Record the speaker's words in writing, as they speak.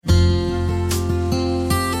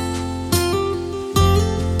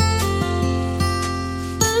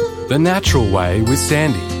The Natural Way with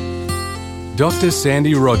Sandy. Dr.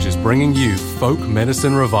 Sandy Rogers bringing you Folk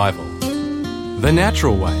Medicine Revival. The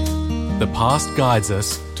Natural Way. The past guides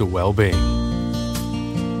us to well-being.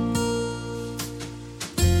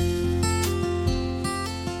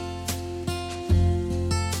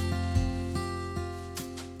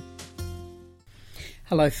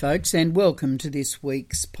 Hello folks, and welcome to this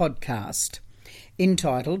week's podcast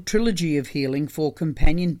entitled Trilogy of Healing for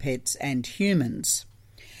Companion Pets and Humans.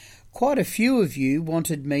 Quite a few of you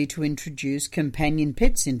wanted me to introduce companion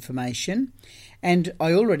pets information, and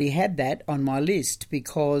I already had that on my list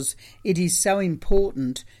because it is so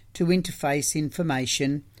important to interface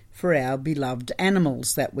information for our beloved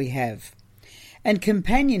animals that we have. And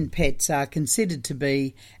companion pets are considered to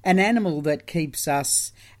be an animal that keeps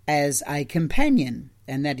us as a companion,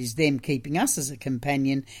 and that is them keeping us as a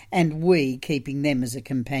companion and we keeping them as a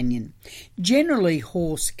companion. Generally,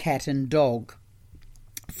 horse, cat and dog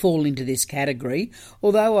fall into this category,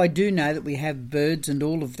 although I do know that we have birds and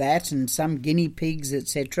all of that and some guinea pigs,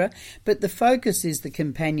 etc. But the focus is the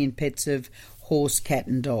companion pets of horse, cat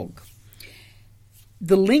and dog.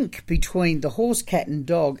 The link between the horse, cat and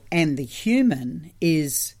dog and the human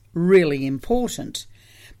is really important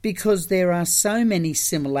because there are so many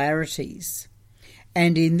similarities.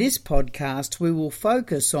 And in this podcast we will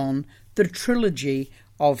focus on the Trilogy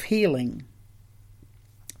of Healing.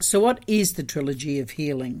 So what is the Trilogy of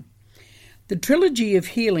Healing? The Trilogy of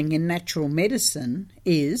Healing in natural medicine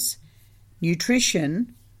is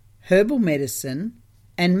nutrition, herbal medicine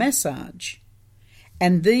and massage.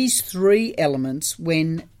 And these three elements,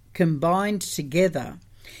 when combined together,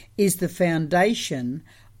 is the foundation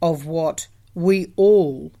of what we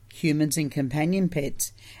all, humans and companion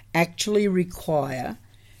pets, actually require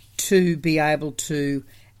to be able to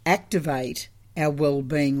activate our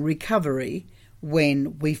well-being recovery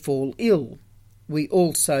when we fall ill. We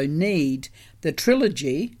also need the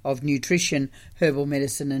trilogy of nutrition, herbal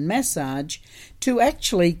medicine and massage to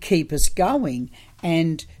actually keep us going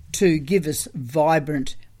and to give us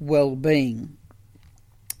vibrant well-being.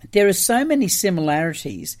 There are so many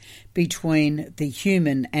similarities between the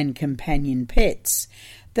human and companion pets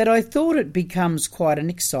that I thought it becomes quite an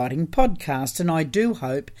exciting podcast, and I do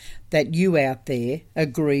hope that you out there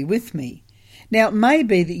agree with me. Now, it may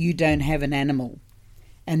be that you don't have an animal,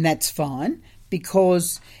 and that's fine,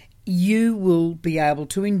 because you will be able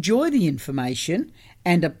to enjoy the information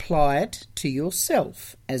and apply it to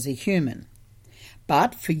yourself as a human.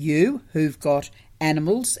 But for you who've got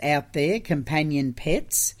animals out there, companion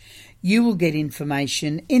pets, you will get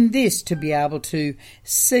information in this to be able to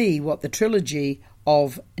see what the trilogy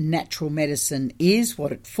of natural medicine is,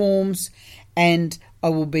 what it forms, and I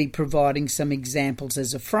will be providing some examples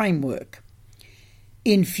as a framework.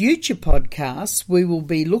 In future podcasts, we will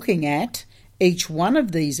be looking at each one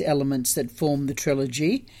of these elements that form the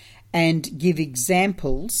trilogy and give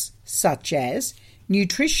examples such as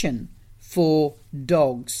nutrition for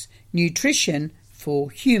dogs, nutrition for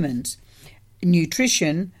humans,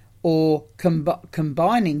 nutrition or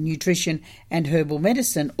combining nutrition and herbal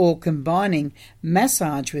medicine, or combining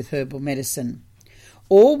massage with herbal medicine.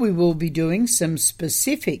 Or we will be doing some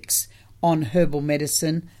specifics on herbal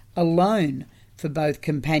medicine alone for both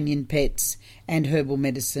companion pets and herbal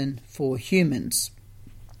medicine for humans.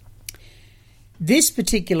 This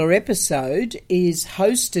particular episode is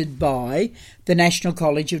hosted by the National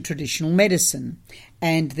College of Traditional Medicine,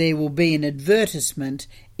 and there will be an advertisement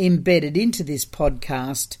embedded into this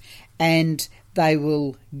podcast, and they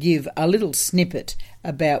will give a little snippet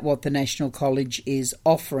about what the National College is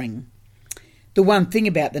offering. The one thing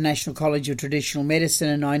about the National College of Traditional Medicine,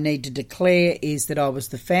 and I need to declare, is that I was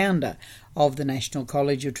the founder of the National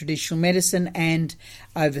College of Traditional Medicine and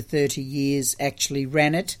over 30 years actually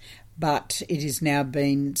ran it, but it has now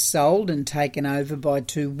been sold and taken over by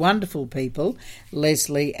two wonderful people,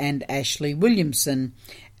 Leslie and Ashley Williamson,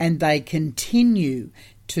 and they continue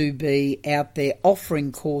to be out there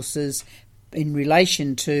offering courses in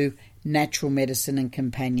relation to natural medicine and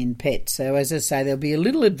companion pets. So as I say, there'll be a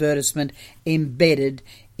little advertisement embedded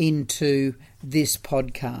into this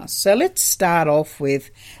podcast. So let's start off with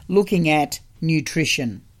looking at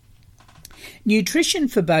nutrition. Nutrition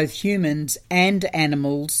for both humans and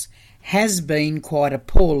animals has been quite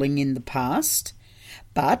appalling in the past,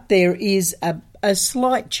 but there is a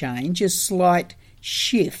slight change, a slight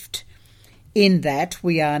shift in that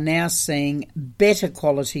we are now seeing better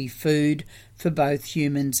quality food for both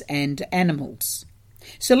humans and animals.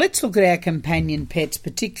 So let's look at our companion pets,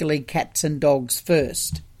 particularly cats and dogs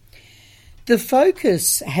first. The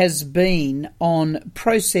focus has been on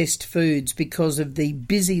processed foods because of the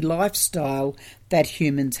busy lifestyle that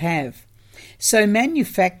humans have. So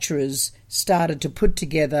manufacturers started to put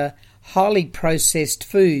together highly processed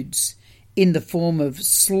foods in the form of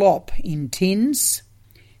slop in tins.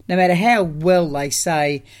 No matter how well they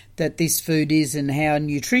say that this food is and how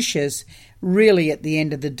nutritious, really at the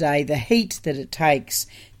end of the day, the heat that it takes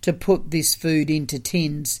to put this food into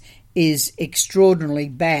tins is extraordinarily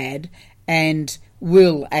bad and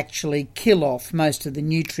will actually kill off most of the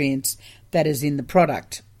nutrients that is in the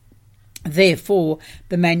product. Therefore,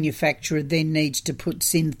 the manufacturer then needs to put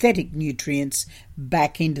synthetic nutrients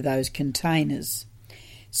back into those containers.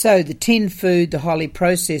 So the tin food, the highly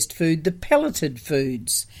processed food, the pelleted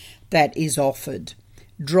foods that is offered.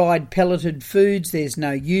 Dried pelleted foods, there's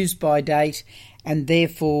no use-by date, and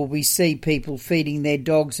therefore we see people feeding their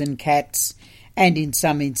dogs and cats, and in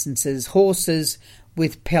some instances horses,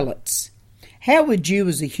 with pellets. How would you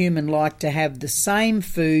as a human like to have the same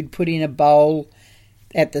food put in a bowl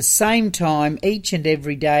at the same time each and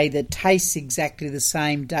every day that tastes exactly the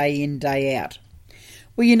same day in, day out?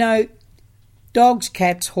 Well, you know, dogs,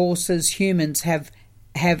 cats, horses, humans have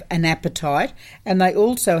an appetite, and they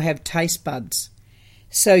also have taste buds.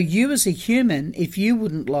 So you as a human, if you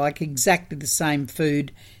wouldn't like exactly the same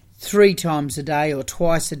food 3 times a day or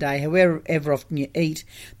twice a day, however often you eat,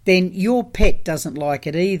 then your pet doesn't like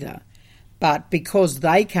it either. But because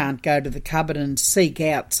they can't go to the cupboard and seek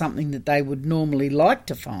out something that they would normally like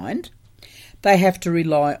to find, they have to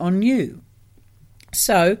rely on you.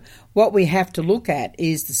 So what we have to look at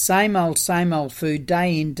is the same old food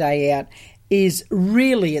day in, day out is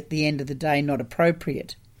really at the end of the day not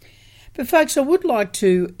appropriate. But folks, I would like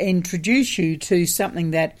to introduce you to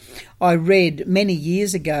something that I read many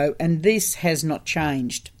years ago, and this has not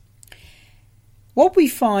changed. What we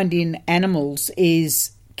find in animals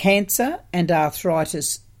is cancer and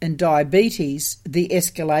arthritis and diabetes, the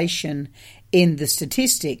escalation in the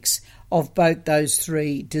statistics of both those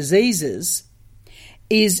 3 diseases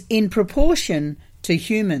is in proportion to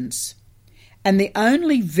humans. And the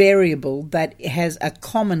only variable that has a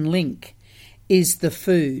common link is the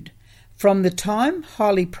food. From the time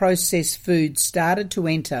highly processed food started to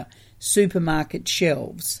enter supermarket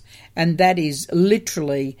shelves, and that is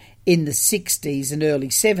literally in the 60s and early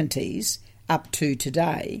 70s, up to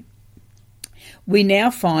today, we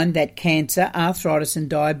now find that cancer, arthritis and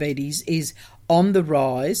diabetes is on the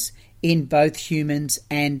rise in both humans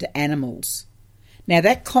and animals. Now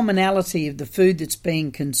that commonality of the food that's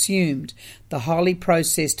being consumed, the highly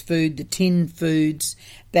processed food, the tin foods,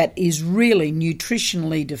 that is really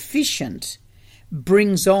nutritionally deficient,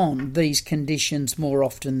 brings on these conditions more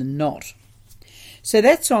often than not. So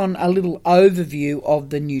that's on a little overview of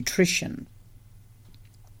the nutrition.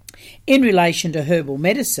 In relation to herbal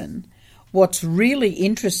medicine, what's really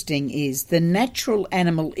interesting is the natural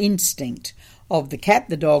animal instinct of the cat,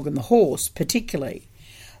 the dog and the horse particularly.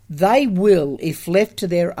 They will, if left to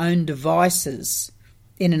their own devices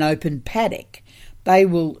in an open paddock, they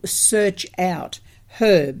will search out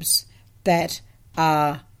herbs that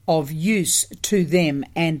are of use to them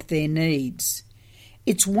and their needs.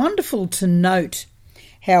 It's wonderful to note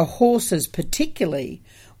how horses particularly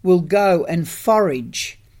will go and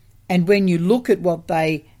forage, and when you look at what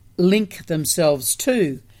they link themselves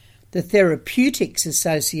to, the therapeutics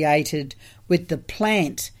associated with the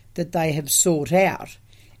plant that they have sought out,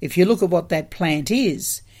 if you look at what that plant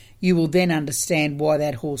is, you will then understand why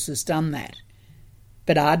that horse has done that.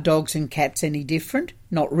 But are dogs and cats any different?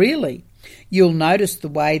 Not really. You'll notice the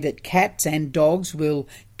way that cats and dogs will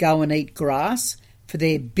go and eat grass for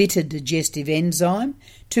their bitter digestive enzyme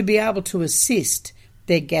to be able to assist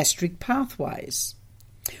their gastric pathways.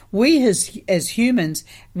 We as humans,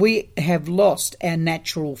 we have lost our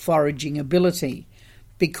natural foraging ability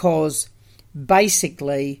because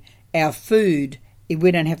basically our food,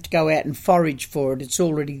 we don't have to go out and forage for it. It's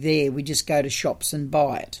already there. We just go to shops and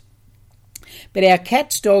buy it. But our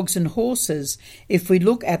cats, dogs and horses, if we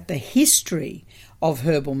look at the history of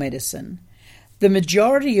herbal medicine, the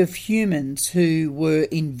majority of humans who were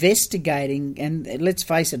investigating, and let's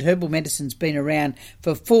face it, herbal medicine's been around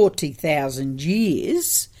for 40,000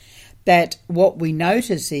 years, that what we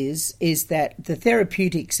notice is that the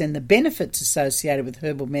therapeutics and the benefits associated with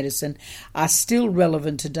herbal medicine are still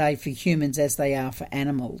relevant today for humans as they are for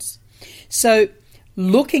animals. So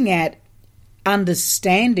looking at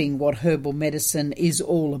understanding what herbal medicine is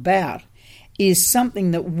all about is something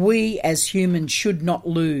that we as humans should not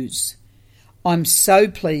lose. I'm so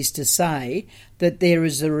pleased to say that there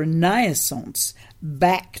is a renaissance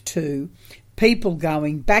back to people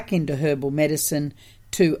going back into herbal medicine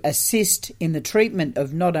to assist in the treatment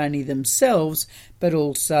of not only themselves but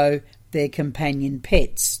also their companion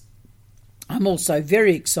pets. I'm also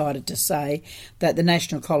very excited to say that the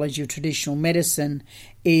National College of Traditional Medicine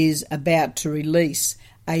is about to release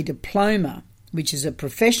a diploma, which is a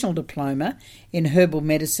professional diploma in herbal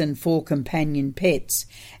medicine for companion pets.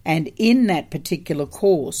 And in that particular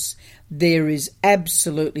course, there is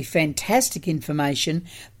absolutely fantastic information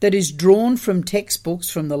that is drawn from textbooks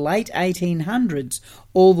from the late 1800s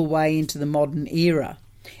all the way into the modern era.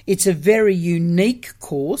 It's a very unique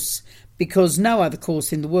course because no other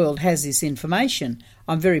course in the world has this information.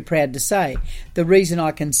 I'm very proud to say. The reason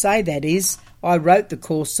I can say that is I wrote the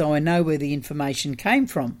course so I know where the information came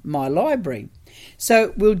from, my library.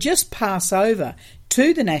 So we'll just pass over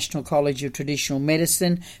to the National College of Traditional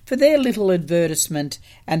Medicine for their little advertisement,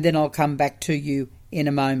 and then I'll come back to you in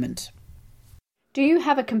a moment. Do you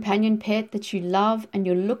have a companion pet that you love and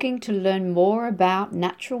you're looking to learn more about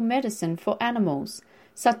natural medicine for animals,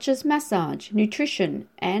 such as massage, nutrition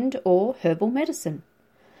and/or herbal medicine?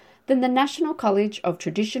 Then the National College of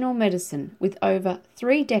Traditional Medicine, with over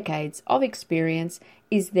 3 decades of experience,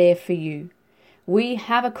 is there for you. We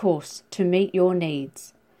have a course to meet your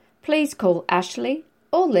needs. Please call Ashley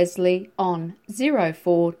or Leslie on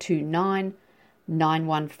 0429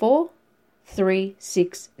 914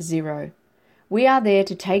 360. We are there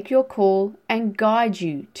to take your call and guide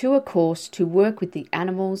you to a course to work with the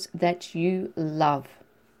animals that you love.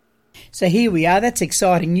 So here we are. That's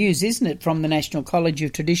exciting news, isn't it, from the National College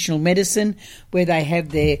of Traditional Medicine, where they have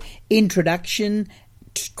their introduction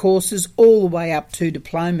courses all the way up to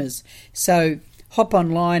diplomas. So hop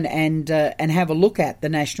online and have a look at the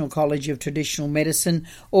National College of Traditional Medicine,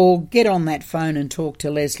 or get on that phone and talk to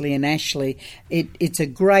Leslie and Ashley. It's a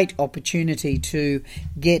great opportunity to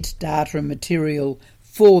get data and material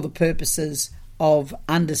for the purposes of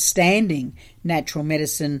understanding natural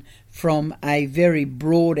medicine from a very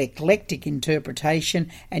broad, eclectic interpretation,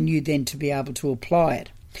 and you then to be able to apply it.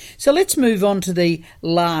 So let's move on to the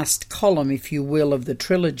last column, if you will, of the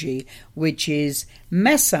trilogy, which is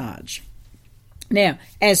massage. Now,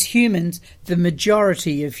 as humans, the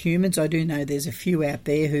majority of humans, I do know there's a few out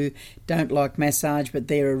there who don't like massage, but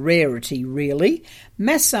they're a rarity, really.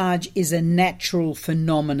 Massage is a natural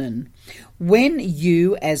phenomenon. When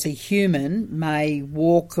you, as a human, may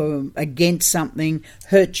walk against something,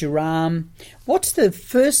 hurt your arm, what's the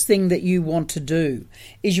first thing that you want to do?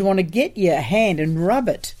 Is you want to get your hand and rub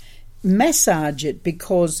it, massage it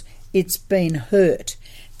because it's been hurt.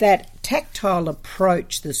 That tactile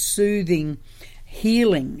approach, the soothing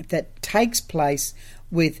healing that takes place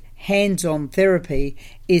with hands-on therapy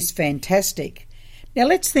is fantastic. Now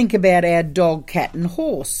let's think about our dog, cat and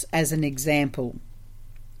horse as an example.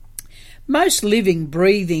 Most living,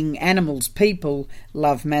 breathing animals, people,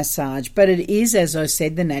 love massage, but it is, as I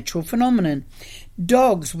said, the natural phenomenon.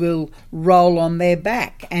 Dogs will roll on their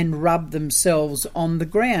back and rub themselves on the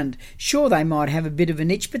ground. Sure, they might have a bit of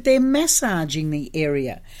an itch, but they're massaging the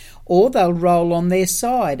area. Or they'll roll on their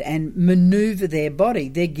side and manoeuvre their body.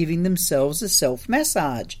 They're giving themselves a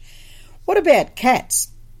self-massage. What about cats?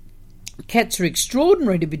 Cats are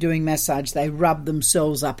extraordinary to be doing massage. They rub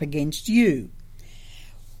themselves up against you.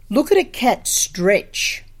 Look at a cat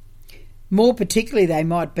stretch. More particularly, they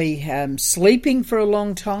might be sleeping for a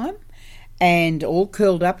long time and all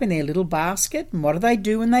curled up in their little basket. And what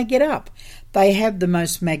do when they get up? They have the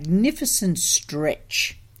most magnificent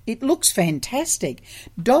stretch. It looks fantastic.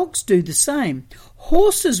 Dogs do the same.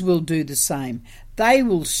 Horses will do the same. They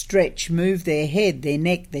will stretch, move their head, their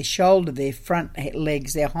neck, their shoulder, their front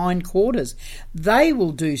legs, their hindquarters. They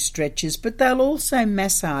will do stretches, but they'll also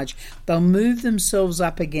massage. They'll move themselves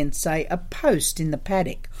up against, say, a post in the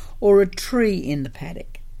paddock or a tree in the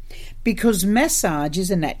paddock, because massage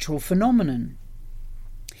is a natural phenomenon.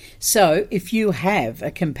 So if you have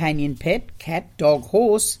a companion pet, cat, dog,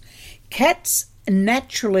 horse, cats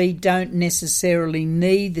naturally don't necessarily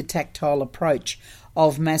need the tactile approach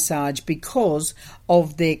of massage because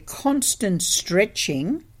of their constant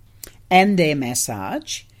stretching and their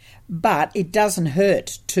massage, but it doesn't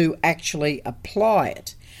hurt to actually apply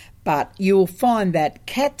it. But you'll find that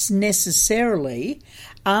cats necessarily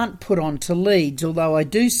aren't put onto leads, although I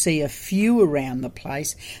do see a few around the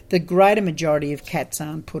place. The greater majority of cats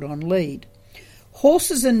aren't put on lead.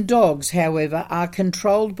 Horses and dogs, however, are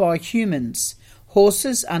controlled by humans.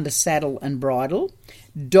 Horses under saddle and bridle,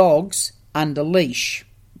 dogs under leash.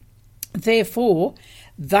 Therefore,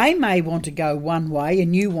 they may want to go one way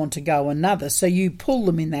and you want to go another, so you pull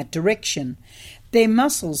them in that direction. Their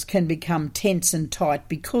muscles can become tense and tight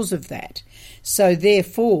because of that. So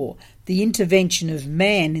therefore, the intervention of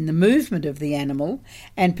man in the movement of the animal,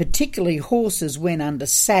 and particularly horses when under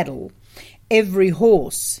saddle, every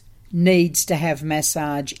horse needs to have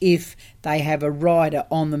massage if they have a rider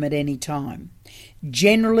on them at any time.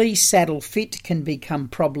 Generally, saddle fit can become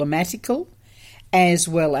problematical, as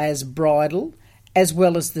well as bridle, as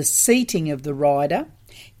well as the seating of the rider,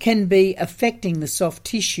 can be affecting the soft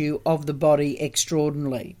tissue of the body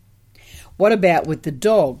extraordinarily. What about with the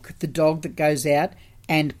dog that goes out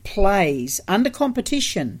and plays under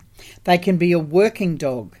competition? They can be a working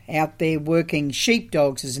dog out there working, sheep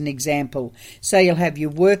dogs as an example. So you'll have your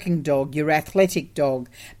working dog, your athletic dog,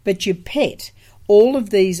 but your pet, all of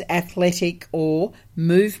these athletic or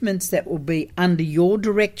movements that will be under your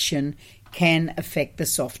direction can affect the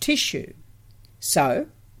soft tissue. So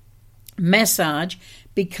massage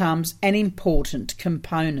becomes an important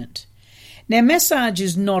component. Now, massage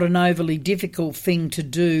is not an overly difficult thing to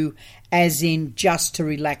do, as in just to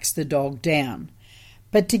relax the dog down.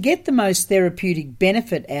 But to get the most therapeutic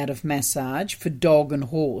benefit out of massage for dog and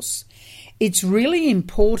horse, it's really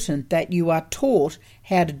important that you are taught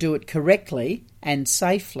how to do it correctly and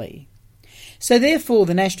safely. So therefore,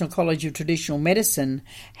 the National College of Traditional Medicine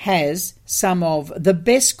has some of the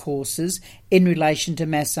best courses in relation to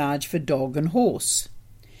massage for dog and horse.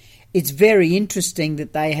 It's very interesting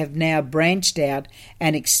that they have now branched out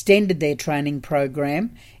and extended their training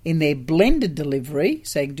program in their blended delivery,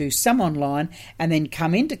 so you can do some online and then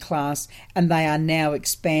come into class, and they are now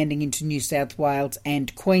expanding into New South Wales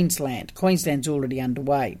and Queensland. Queensland's already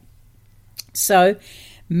underway. So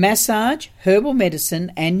massage, herbal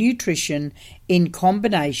medicine and nutrition in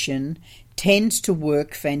combination tends to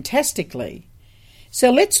work fantastically.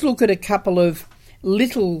 So let's look at a couple of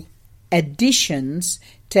little additions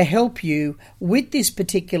to help you with this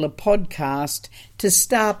particular podcast to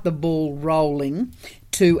start the ball rolling,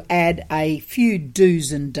 to add a few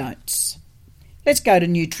do's and don'ts. Let's go to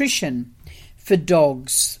nutrition for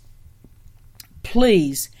dogs.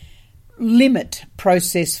 Please limit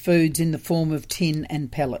processed foods in the form of tin and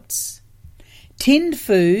pellets. Tinned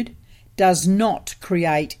food does not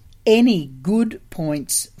create any good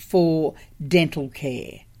points for dental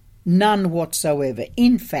care. None whatsoever.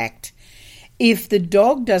 In fact, if the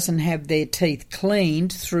dog doesn't have their teeth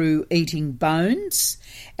cleaned through eating bones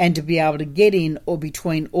and to be able to get in or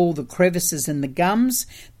between all the crevices and the gums,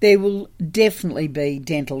 there will definitely be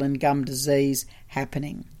dental and gum disease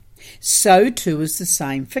happening. So too is the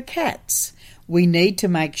same for cats. We need to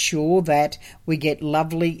make sure that we get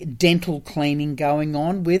lovely dental cleaning going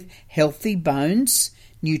on with healthy bones,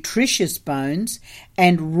 nutritious bones,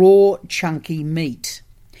 and raw chunky meat.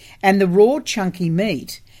 And the raw chunky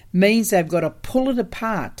meat means they've got to pull it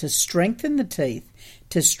apart to strengthen the teeth,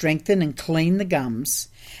 to strengthen and clean the gums,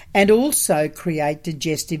 and also create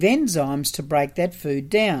digestive enzymes to break that food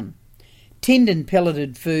down. Tinned and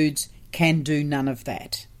pelleted foods can do none of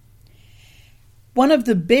that. One of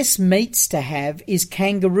the best meats to have is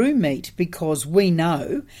kangaroo meat, because we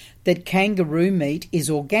know that kangaroo meat is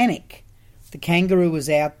organic. The kangaroo is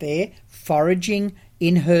out there foraging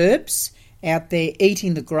in herbs, out there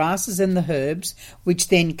eating the grasses and the herbs, which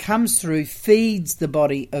then comes through, feeds the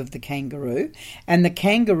body of the kangaroo, and the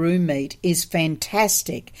kangaroo meat is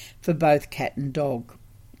fantastic for both cat and dog.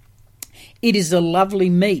 It is a lovely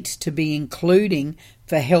meat to be including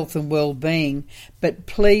for health and well-being, but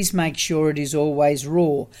please make sure it is always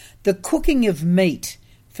raw. The cooking of meat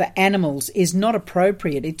for animals is not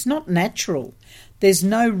appropriate. It's not natural. There's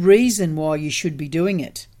no reason why you should be doing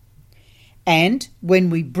it. And when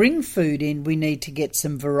we bring food in, we need to get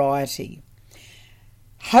some variety.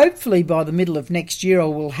 Hopefully by the middle of next year I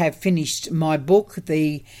will have finished my book,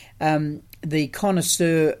 the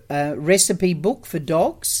connoisseur recipe book for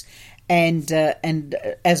dogs. And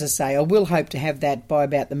as I say, I will hope to have that by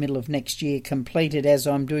about the middle of next year completed, as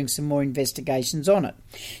I'm doing some more investigations on it.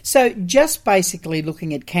 So just basically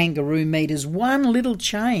looking at kangaroo meat as one little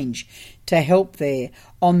change to help there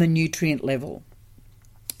on the nutrient level.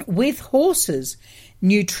 With horses,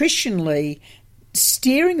 nutritionally,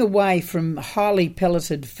 steering away from highly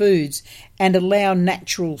pelleted foods and allow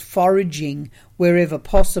natural foraging wherever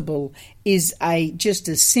possible is just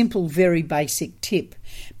a simple, very basic tip.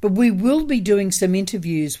 But we will be doing some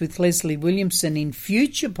interviews with Leslie Williamson in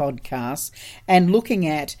future podcasts and looking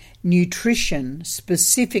at nutrition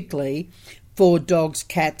specifically for dogs,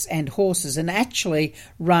 cats and horses, and actually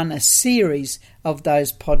run a series of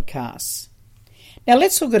those podcasts. Now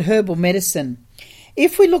let's look at herbal medicine.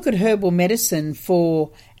 If we look at herbal medicine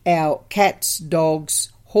for our cats,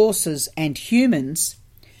 dogs, horses and humans,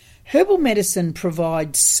 herbal medicine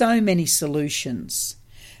provides so many solutions.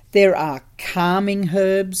 There are calming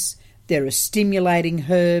herbs, there are stimulating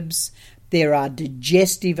herbs, there are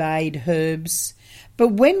digestive aid herbs. But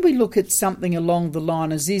when we look at something along the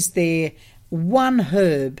line as is there one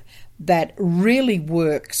herb that really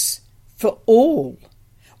works for all?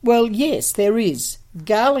 Well, yes, there is.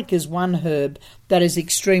 Garlic is one herb that is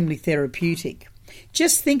extremely therapeutic.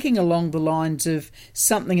 Just thinking along the lines of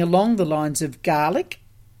garlic,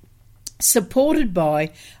 supported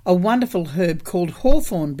by a wonderful herb called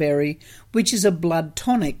hawthorn berry, which is a blood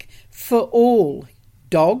tonic for all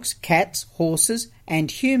dogs, cats, horses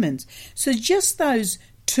and humans. So just those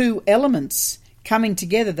two elements coming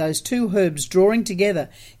together, those two herbs drawing together,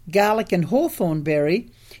 garlic and hawthorn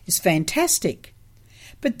berry, is fantastic.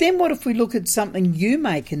 But then what if we look at something you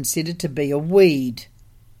may consider to be a weed?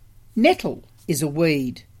 Nettle is a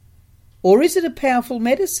weed. Or is it a powerful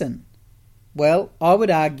medicine? Well, I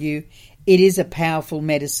would argue it is a powerful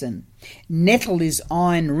medicine. Nettle is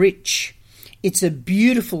iron rich. It's a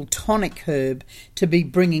beautiful tonic herb to be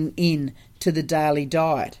bringing in to the daily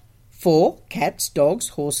diet for cats, dogs,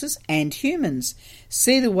 horses and humans.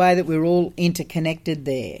 See the way that we're all interconnected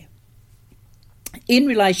there. In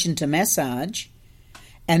relation to massage,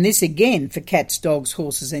 and this again for cats, dogs,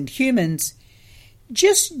 horses and humans,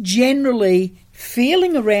 just generally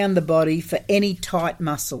feeling around the body for any tight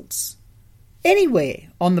muscles.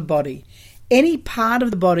 Anywhere on the body, any part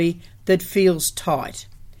of the body that feels tight.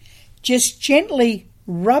 Just gently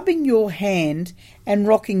rubbing your hand and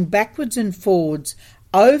rocking backwards and forwards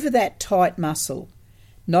over that tight muscle,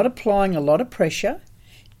 not applying a lot of pressure,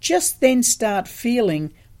 just then start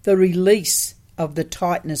feeling the release of the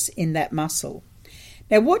tightness in that muscle.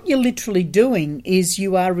 Now what you're literally doing is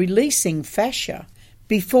you are releasing fascia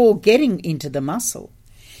before getting into the muscle.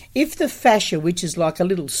 If the fascia, which is like a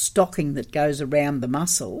little stocking that goes around the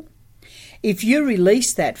muscle, if you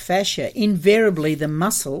release that fascia, invariably the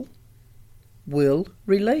muscle will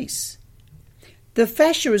release. The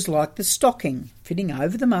fascia is like the stocking fitting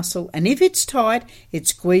over the muscle, and if it's tight, it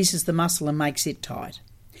squeezes the muscle and makes it tight.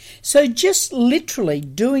 So just literally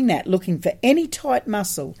doing that, looking for any tight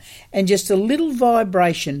muscle and just a little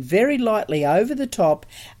vibration very lightly over the top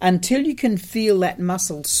until you can feel that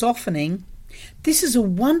muscle softening. This is a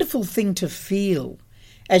wonderful thing to feel.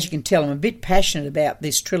 As you can tell, I'm a bit passionate about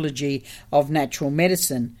this trilogy of natural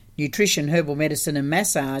medicine, nutrition, herbal medicine and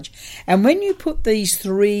massage. And when you put these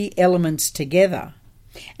three elements together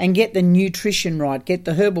and get the nutrition right, get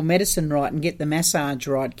the herbal medicine right and get the massage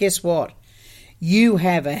right, guess what? You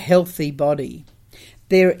have a healthy body.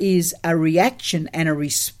 There is a reaction and a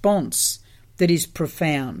response that is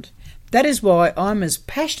profound. That is why I'm as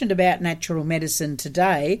passionate about natural medicine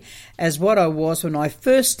today as what I was when I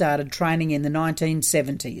first started training in the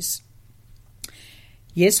 1970s.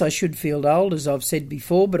 Yes, I should feel old, as I've said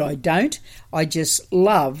before, but I don't. I just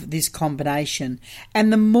love this combination.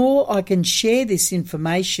 And the more I can share this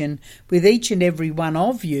information with each and every one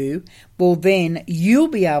of you, well, then you'll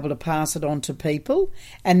be able to pass it on to people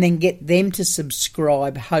and then get them to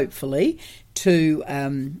subscribe, hopefully, to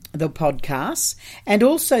the podcasts, and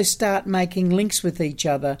also start making links with each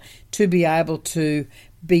other to be able to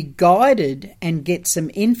be guided and get some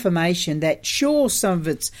information that, sure, some of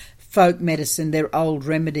it's folk medicine, they're old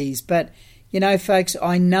remedies, but you know, folks,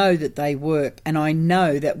 I know that they work and I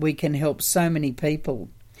know that we can help so many people.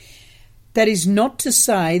 That is not to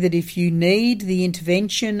say that if you need the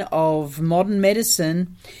intervention of modern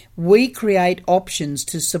medicine, we create options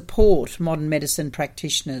to support modern medicine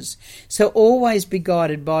practitioners. So always be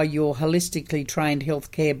guided by your holistically trained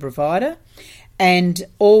healthcare provider and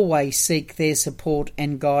always seek their support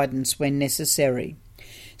and guidance when necessary.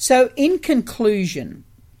 So in conclusion,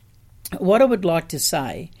 what I would like to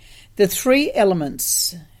say, the three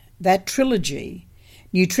elements, that trilogy,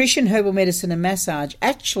 nutrition, herbal medicine and massage,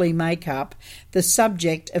 actually make up the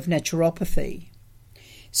subject of naturopathy.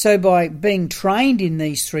 So by being trained in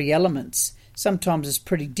these three elements, sometimes it's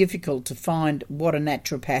pretty difficult to find what a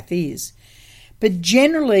naturopath is. But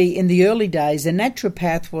generally in the early days, a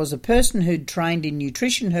naturopath was a person who'd trained in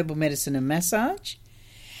nutrition, herbal medicine and massage.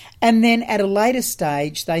 And then at a later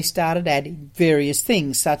stage, they started adding various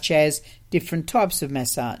things, such as different types of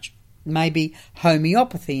massage, maybe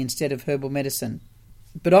homeopathy instead of herbal medicine.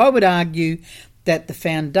 But I would argue that the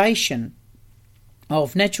foundation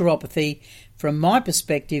of naturopathy, from my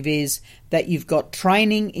perspective, is that you've got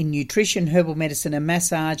training in nutrition, herbal medicine and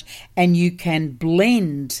massage, and you can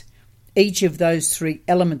blend each of those three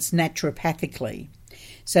elements naturopathically.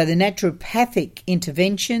 So the naturopathic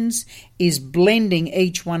interventions is blending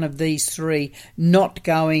each one of these three, not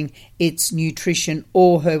going it's nutrition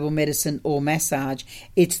or herbal medicine or massage.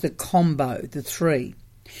 It's the combo, the three.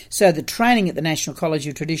 So the training at the National College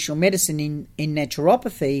of Traditional Medicine in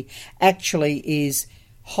naturopathy actually is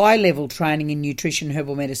high-level training in nutrition,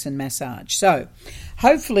 herbal medicine, massage. So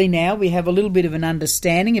hopefully now we have a little bit of an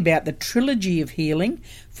understanding about the trilogy of healing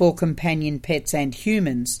for companion pets and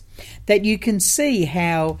humans, that you can see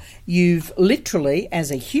how you've literally,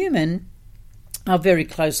 as a human, are very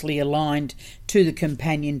closely aligned to the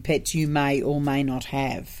companion pets you may or may not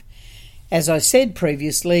have. As I said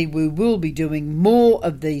previously, we will be doing more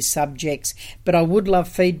of these subjects, but I would love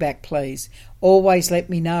feedback, please. Always let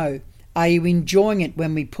me know. Are you enjoying it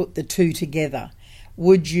when we put the two together?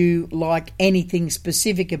 Would you like anything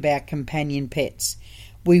specific about companion pets?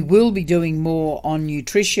 We will be doing more on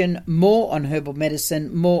nutrition, more on herbal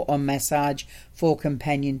medicine, more on massage for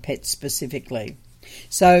companion pets specifically.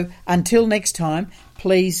 So until next time,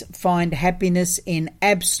 please find happiness in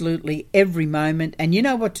absolutely every moment. And you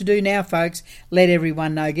know what to do now, folks. Let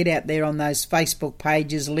everyone know. Get out there on those Facebook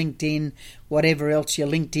pages, LinkedIn, whatever else you're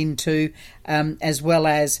linked into, as well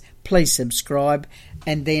as please subscribe.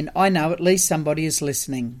 And then I know at least somebody is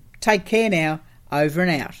listening. Take care now. Over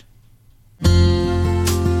and out.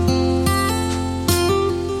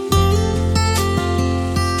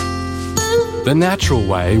 The Natural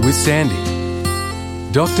Way with Sandy.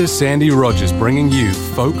 Dr. Sandy Rogers bringing you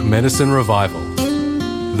Folk Medicine Revival.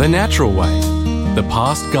 The Natural Way. The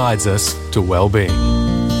past guides us to well-being.